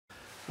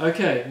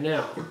Okay,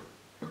 now,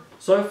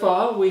 so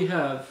far we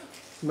have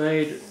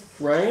made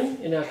rain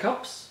in our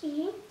cups.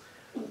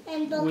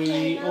 And volcanoes.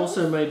 We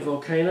also made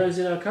volcanoes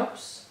in our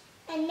cups.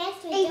 And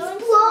next we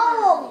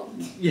explode.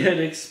 Yeah, it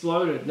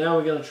exploded. Now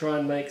we're going to try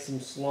and make some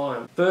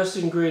slime. First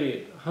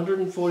ingredient,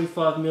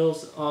 145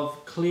 mils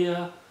of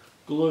clear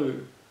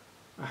glue.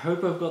 I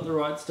hope I've got the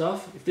right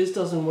stuff. If this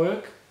doesn't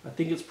work, I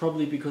think it's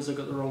probably because I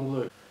got the wrong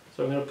glue.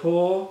 So I'm going to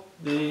pour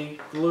the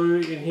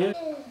glue in here.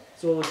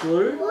 It's all the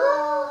glue.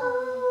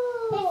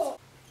 Whoa.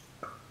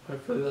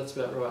 Hopefully that's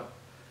about right.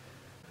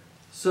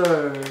 So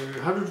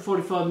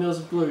 145 mils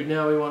of glue.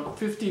 Now we want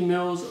 50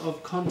 mils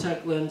of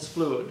contact lens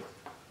fluid.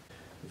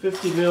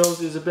 50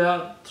 mils is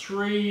about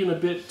 3 and a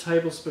bit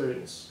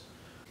tablespoons.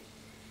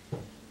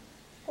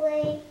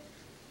 3,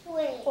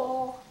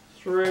 4.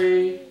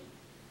 3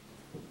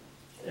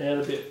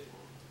 and a bit.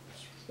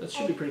 That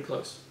should be pretty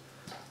close.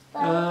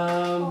 We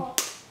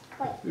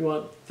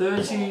want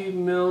 30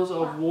 mils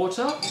of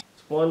water. It's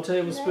 1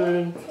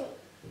 tablespoon,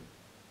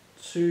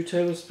 2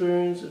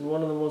 tablespoons, and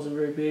one of them wasn't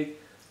very big,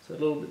 so a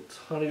little bit,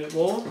 tiny bit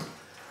more.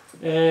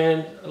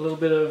 And a little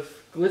bit of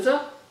glitter.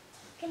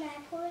 Can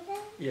I pour that?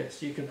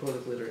 Yes, you can pour the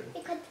glitter in.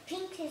 Because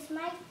pink is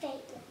my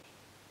favorite.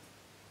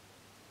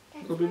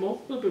 A little bit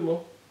more, a little bit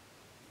more.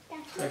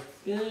 That's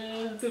Yeah,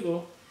 a bit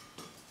more.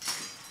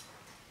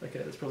 Okay,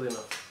 that's probably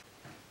enough.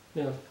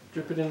 Now,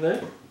 drip it in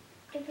there.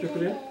 Drip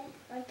it in.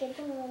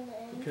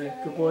 Okay,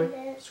 good boy.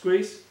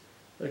 Squeeze.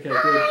 Okay,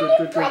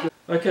 good.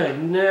 Okay,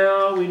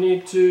 now we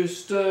need to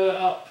stir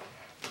up.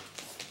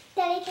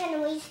 Daddy,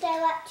 can we stir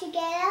up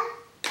together?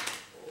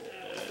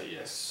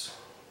 Yes.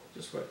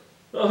 Just wait.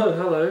 Oh,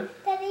 hello.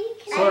 Daddy,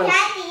 can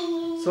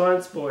Science.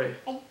 Science boy.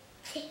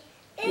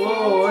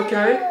 Whoa,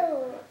 okay.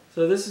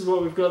 So this is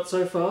what we've got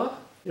so far.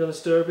 You want to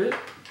stir a bit?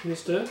 Can you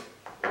stir?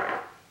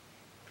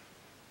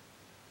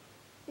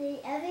 Does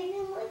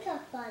everything look so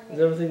funny? Does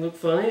everything look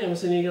funny?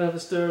 Emerson, you're going to have a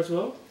stir as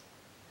well?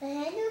 My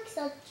hand looks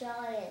so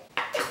giant.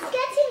 It's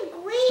getting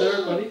green. Stir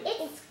it, buddy.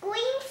 It's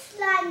green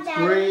slime,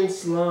 Daddy. Green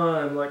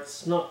slime, like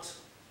snot.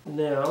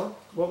 Now,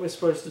 what we're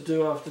supposed to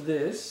do after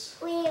this...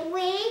 We play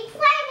with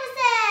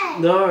it.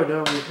 No, we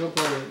can't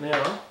play with it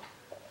now.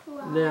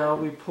 Wow. Now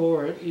we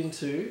pour it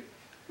into...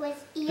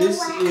 With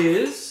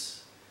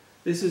This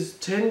is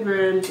 10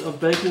 grams of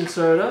baking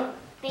soda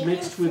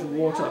mixed with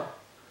water.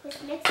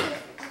 Mixed with water.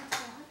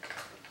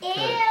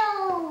 Okay.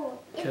 Ew!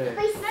 Okay. It's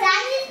my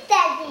science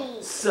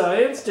daddy.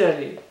 Science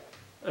daddy.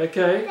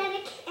 Okay.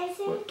 Daddy,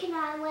 can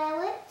I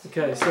wear it?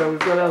 Okay, so we've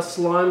got our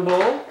slime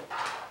ball.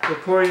 We're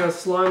pouring our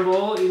slime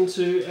ball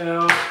into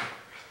our...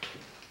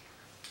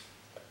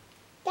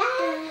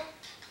 Dad!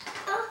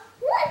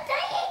 What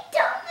are you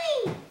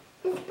doing?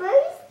 It's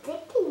very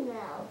sticky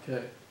now.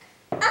 Okay.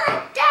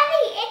 Oh,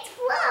 Daddy, it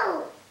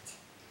float.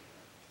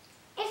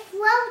 It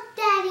float,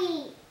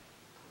 Daddy.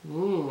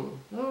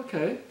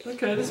 Okay.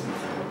 Okay,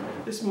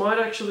 this might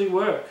actually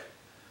work.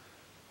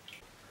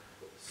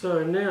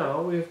 So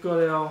now we've got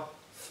our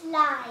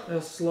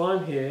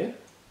slime here.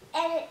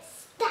 And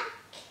it's stuck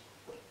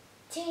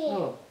to it.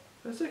 Oh,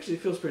 this actually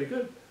feels pretty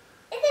good.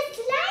 Is it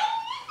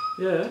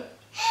slime? Yeah.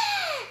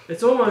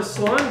 It's almost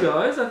slime,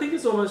 guys. I think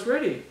it's almost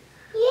ready.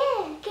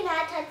 Yeah. Can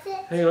I touch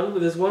it? Hang on,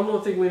 but there's one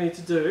more thing we need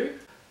to do.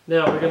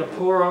 Now we're going to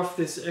pour off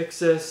this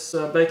excess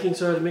baking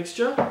soda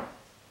mixture.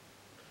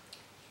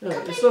 No,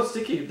 it's not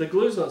sticky. The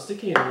glue's not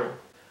sticky anymore.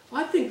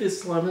 I think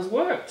this slime has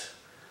worked.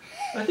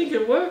 I think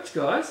it worked,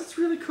 guys. It's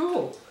really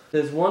cool.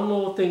 There's one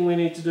more thing we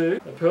need to do.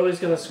 And Pearlie's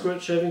going to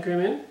squirt shaving cream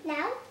in.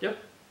 Now? Yep.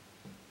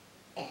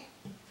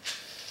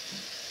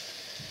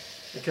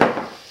 Okay.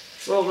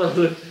 Well, that'll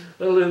do. That's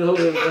I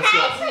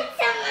put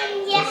some on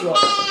your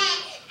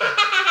right.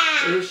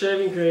 Here's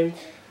shaving cream.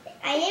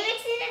 I didn't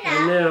mix it up.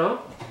 And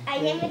now... I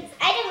don't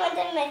want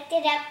to mix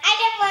it up. I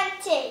don't want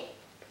to.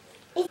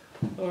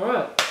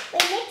 Alright. We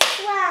mixed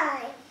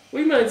slime.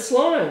 We made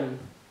slime.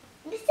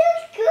 It's so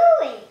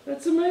gooey.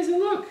 That's amazing.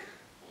 Look.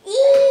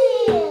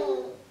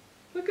 Ew.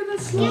 Look at that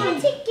Give slime. it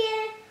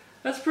together.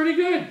 That's pretty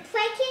good.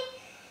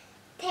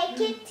 Take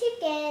it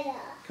together.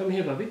 Come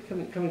here, Bubby.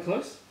 Come in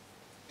close.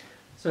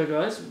 So,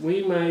 guys,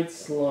 we made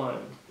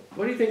slime.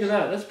 What do you think of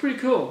that? That's pretty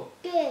cool.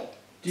 Good.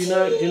 Do you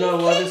know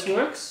why this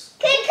works?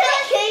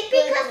 Because we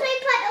put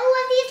all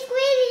of the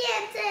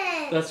ingredients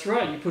in. That's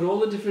right. You put all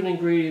the different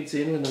ingredients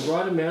in the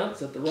right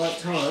amounts at the right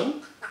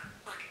time,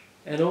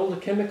 and all the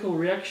chemical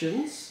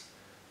reactions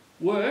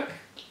work,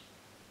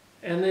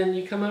 and then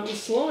you come up with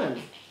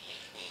slime.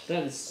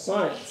 That is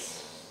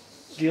science.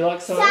 Do you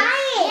like science?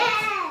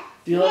 Science.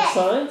 Do you like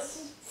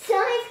science?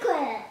 Science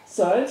crab.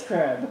 Science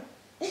crab.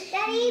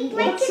 Daddy,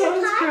 break What's it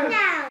science apart crab?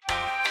 now.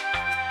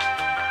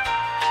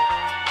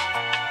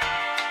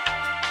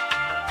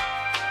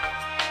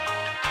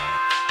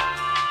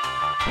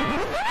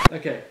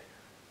 Okay,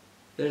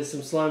 there's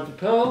some slime for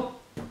Pearl,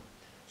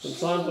 some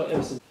slime for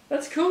Emerson.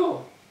 That's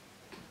cool.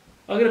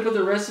 I'm going to put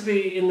the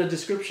recipe in the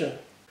description.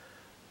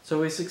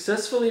 So we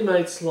successfully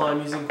made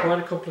slime using quite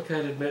a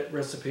complicated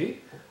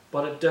recipe,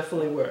 but it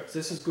definitely works.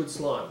 This is good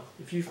slime.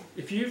 If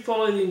you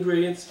follow the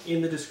ingredients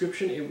in the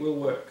description, it will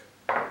work.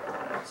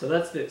 So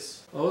that's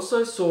this. I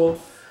also saw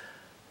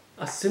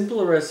a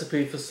simpler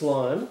recipe for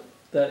slime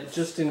that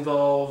just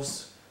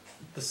involves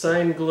the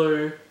same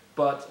glue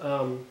but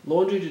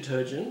laundry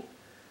detergent.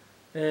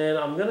 And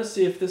I'm going to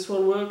see if this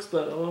one works,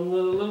 but I'm a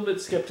little bit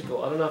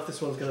skeptical. I don't know if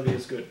this one's going to be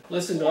as good.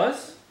 Listen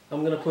guys,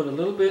 I'm going to put a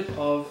little bit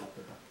of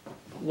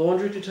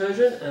laundry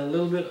detergent and a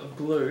little bit of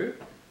glue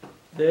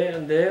there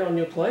and there on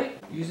your plate.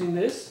 Using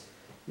this,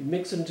 you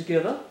mix them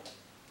together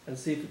and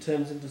see if it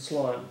turns into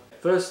slime.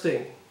 First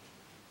thing,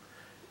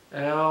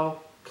 our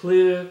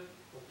clear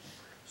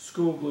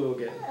school glue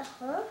again.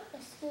 School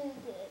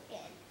glue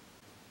again.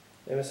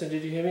 Emerson,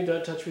 did you hear me?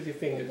 Don't touch with your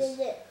fingers.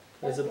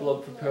 There's a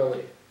blob for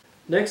Pearly.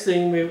 Next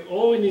thing,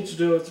 all we need to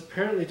do is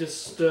apparently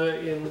just stir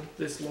in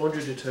this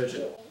laundry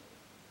detergent.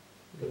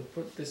 I'm going to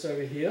put this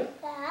over here.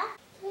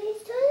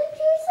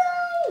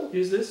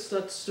 Use this,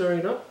 start stirring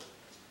it up.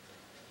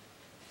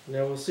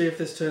 Now we'll see if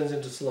this turns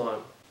into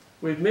slime.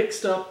 We've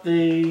mixed up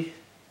the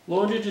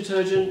laundry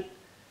detergent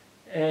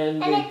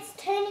and it's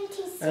turning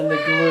to slime. And the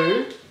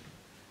glue.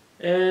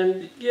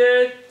 And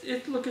yeah,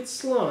 look, it's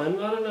slime.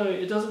 I don't know,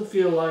 it doesn't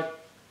feel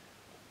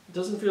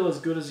as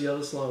good as the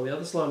other slime. The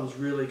other slime is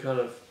really kind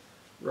of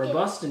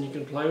robust and you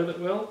can play with it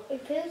well.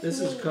 This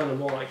is kind of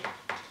more like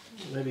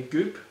maybe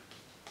goop.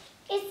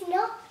 It's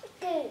not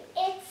goop,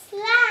 it's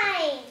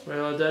slime.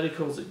 Well, Daddy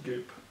calls it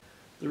goop.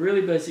 The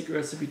really basic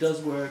recipe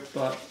does work,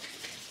 but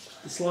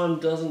the slime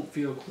doesn't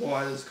feel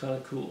quite as kind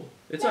of cool.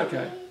 It's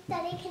okay.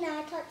 Daddy, can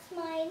I touch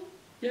mine?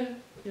 Yeah.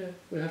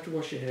 We have to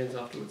wash your hands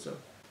afterwards though.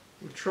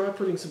 We'll try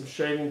putting some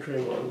shaving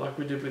cream on like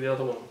we did with the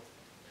other one.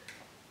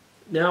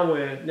 Now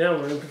we're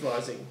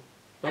improvising.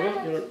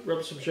 Bubba, you want to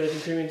rub some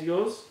shaving cream into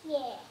yours?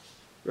 Yeah.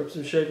 Rub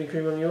some shaving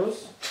cream on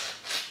yours.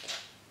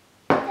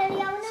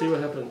 Daddy, See what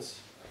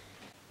happens.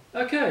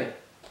 Okay.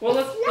 Well,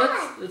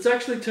 it's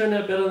actually turned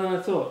out better than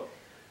I thought.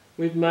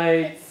 We've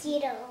made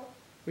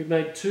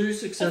 2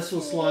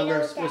 successful slime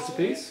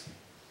recipes.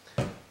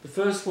 The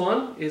first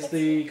one is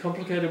the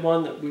complicated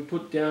one that we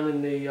put down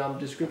in the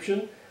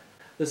description.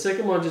 The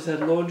second one just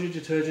had laundry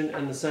detergent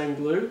and the same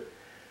glue.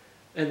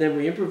 And then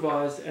we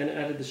improvised and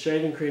added the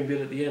shaving cream bit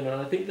at the end. And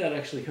I think that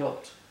actually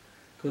helped.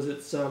 Because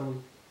it's,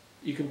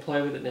 you can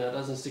play with it now. It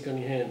doesn't stick on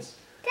your hands.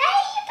 Daddy,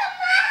 look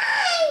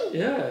at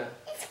mine! Yeah.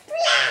 It's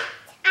flat.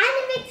 I'm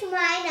going to mix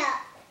mine up.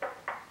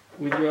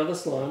 With your other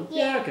slime?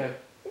 Yeah. Okay.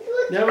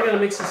 Now we're going to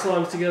mix the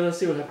slimes together,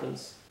 see what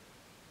happens.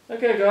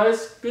 Okay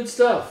guys, good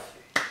stuff.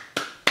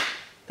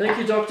 Thank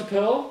you Dr.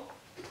 Pearl.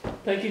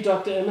 Thank you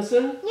Dr.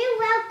 Emerson. You're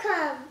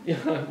welcome.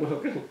 Yeah,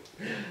 welcome.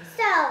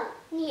 So,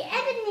 if you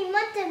ever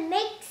want to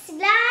make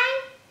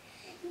slime,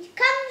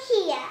 come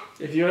here.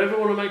 If you ever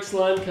want to make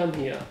slime, come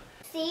here.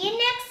 See you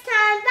next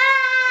time.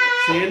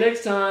 Bye. See you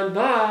next time.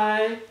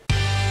 Bye.